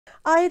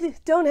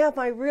don't have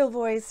my real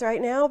voice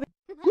right now.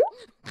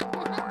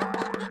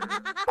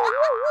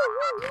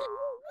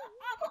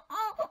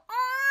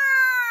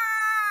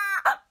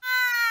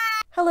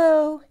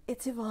 Hello,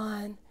 it's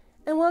Yvonne,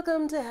 and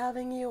welcome to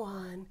Having You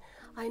On.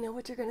 I know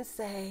what you're going to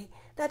say.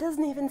 That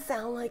doesn't even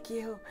sound like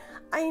you.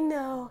 I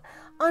know.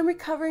 I'm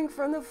recovering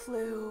from the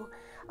flu.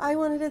 I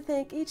wanted to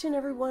thank each and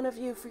every one of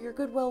you for your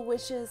goodwill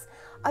wishes.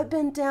 I've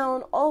been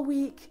down all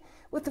week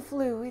with the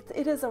flu.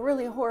 It is a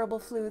really horrible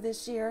flu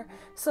this year.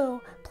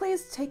 So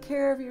please take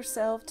care of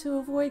yourself to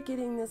avoid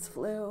getting this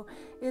flu.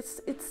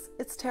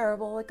 It's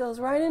terrible. It goes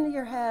right into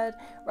your head,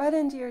 right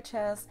into your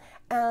chest,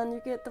 and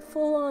you get the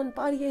full-on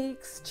body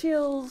aches,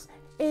 chills,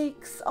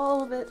 aches,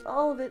 all of it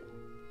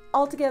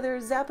all together,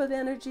 zap of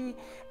energy,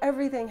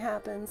 everything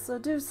happens. So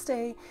do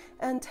stay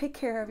and take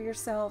care of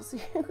yourselves.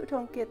 You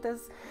don't get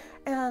this.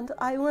 And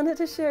I wanted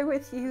to share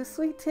with you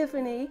sweet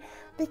Tiffany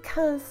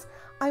because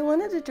I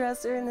wanted to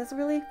dress her in this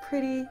really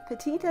pretty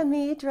petite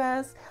amie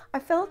dress. I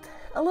felt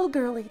a little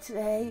girly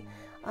today.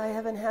 I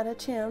haven't had a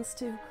chance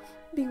to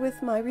be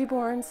with my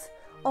Reborns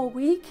all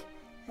week,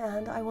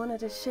 and I wanted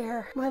to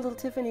share my little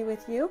Tiffany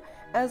with you,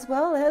 as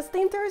well as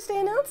Theme Thursday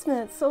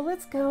announcements. So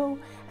let's go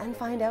and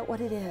find out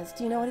what it is.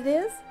 Do you know what it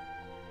is?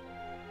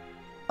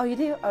 Oh, you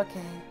do?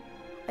 Okay.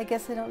 I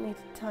guess I don't need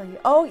to tell you.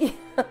 Oh, yeah.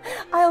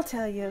 I'll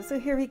tell you. So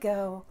here we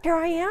go. Here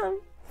I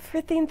am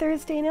for Theme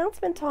Thursday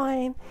announcement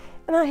time.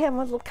 And I have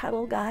my little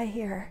cuddle guy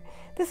here.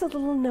 This is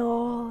little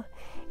Noel.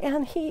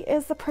 And he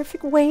is the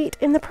perfect weight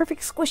and the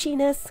perfect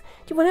squishiness.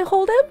 Do you want to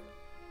hold him?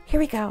 Here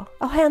we go.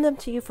 I'll hand him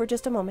to you for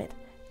just a moment.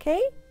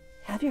 Okay?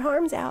 Have your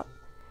arms out.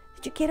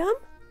 Did you get him?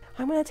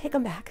 I'm going to take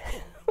him back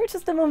for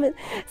just a moment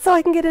so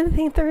I can get into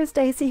Theme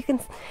Thursday so you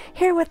can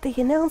hear what the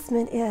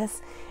announcement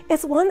is.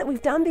 It's one that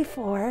we've done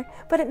before,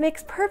 but it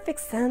makes perfect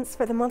sense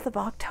for the month of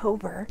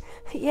October.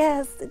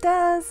 Yes, it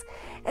does.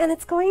 And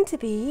it's going to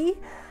be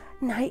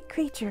night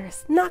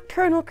creatures,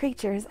 nocturnal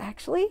creatures,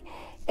 actually.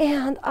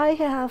 And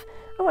I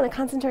want to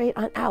concentrate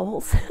on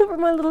owls for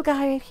my little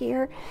guy right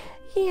here.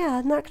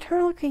 Yeah,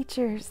 nocturnal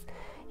creatures.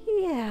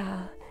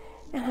 Yeah.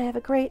 And I have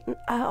a great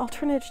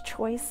alternative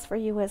choice for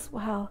you as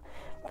well.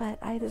 But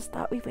I just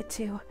thought we would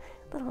do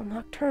little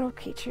nocturnal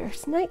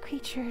creatures, night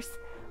creatures.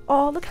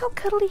 Oh, look how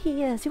cuddly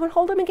he is. You want to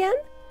hold him again?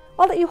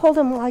 I'll let you hold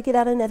him while I get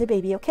out another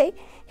baby, okay?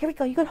 Here we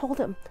go. You can hold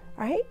him.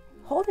 All right?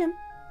 Hold him.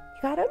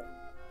 You got him?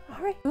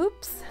 All right.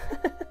 Oops.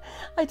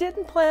 I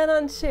didn't plan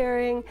on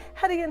sharing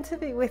Heading Into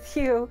Me with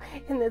you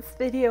in this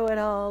video at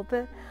all,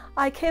 but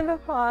I came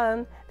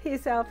upon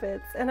these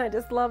outfits and I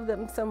just love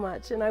them so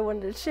much and I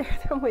wanted to share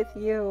them with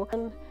you.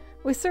 And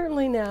we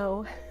certainly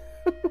know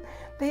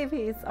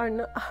babies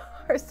are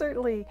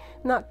certainly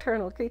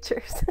nocturnal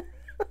creatures.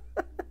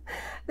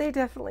 They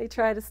definitely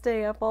try to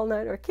stay up all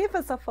night or keep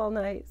us up all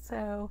night,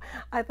 so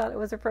I thought it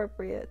was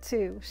appropriate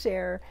to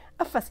share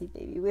a fussy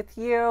baby with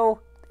you.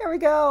 There we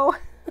go.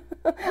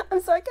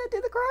 I'm sorry I can't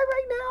do the cry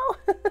right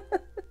now.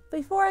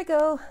 Before I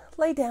go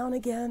lay down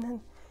again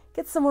and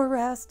get some more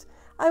rest,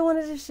 I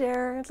wanted to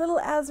share little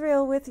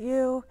Azrael with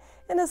you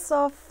in a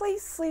soft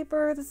fleece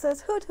sleeper that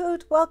says, "Hoot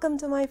hoot, welcome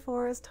to my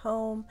forest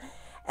home."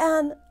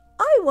 And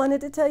I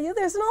wanted to tell you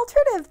there's an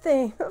alternative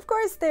theme. Of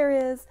course there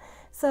is.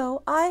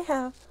 So I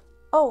have,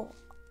 oh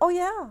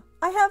yeah,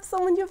 I have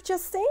someone you've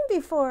just seen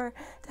before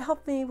to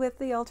help me with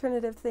the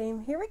alternative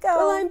theme. Here we go.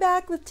 Well, I'm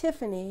back with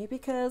Tiffany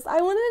because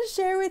I wanted to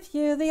share with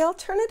you the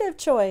alternative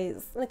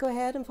choice. I'm going to go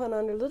ahead and put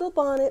on her little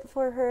bonnet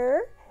for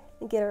her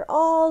and get her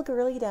all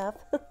girlied up.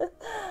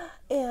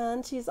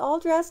 And she's all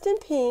dressed in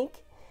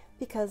pink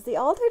because the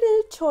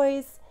alternative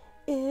choice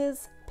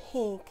is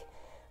pink.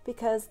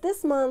 Because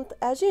this month,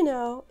 as you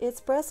know, it's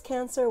Breast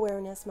Cancer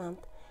Awareness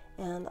Month.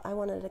 And I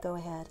wanted to go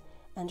ahead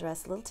and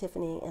dress little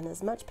Tiffany in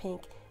as much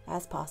pink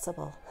as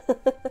possible.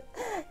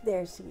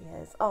 There she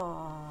is.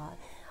 Aww.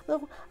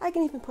 Well, I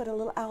can even put a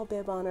little owl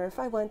bib on her if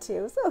I want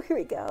to. So here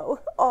we go.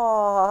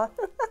 Aww.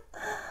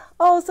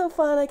 Oh, so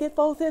fun. I get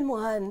both in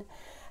one.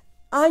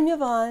 I'm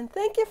Yvonne.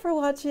 Thank you for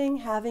watching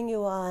Having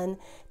You On.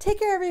 Take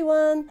care,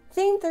 everyone.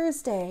 Theme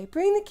Thursday.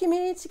 Bring the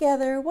community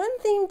together one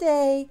theme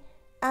day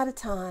at a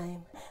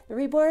time. The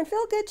Reborn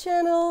Feel Good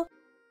channel.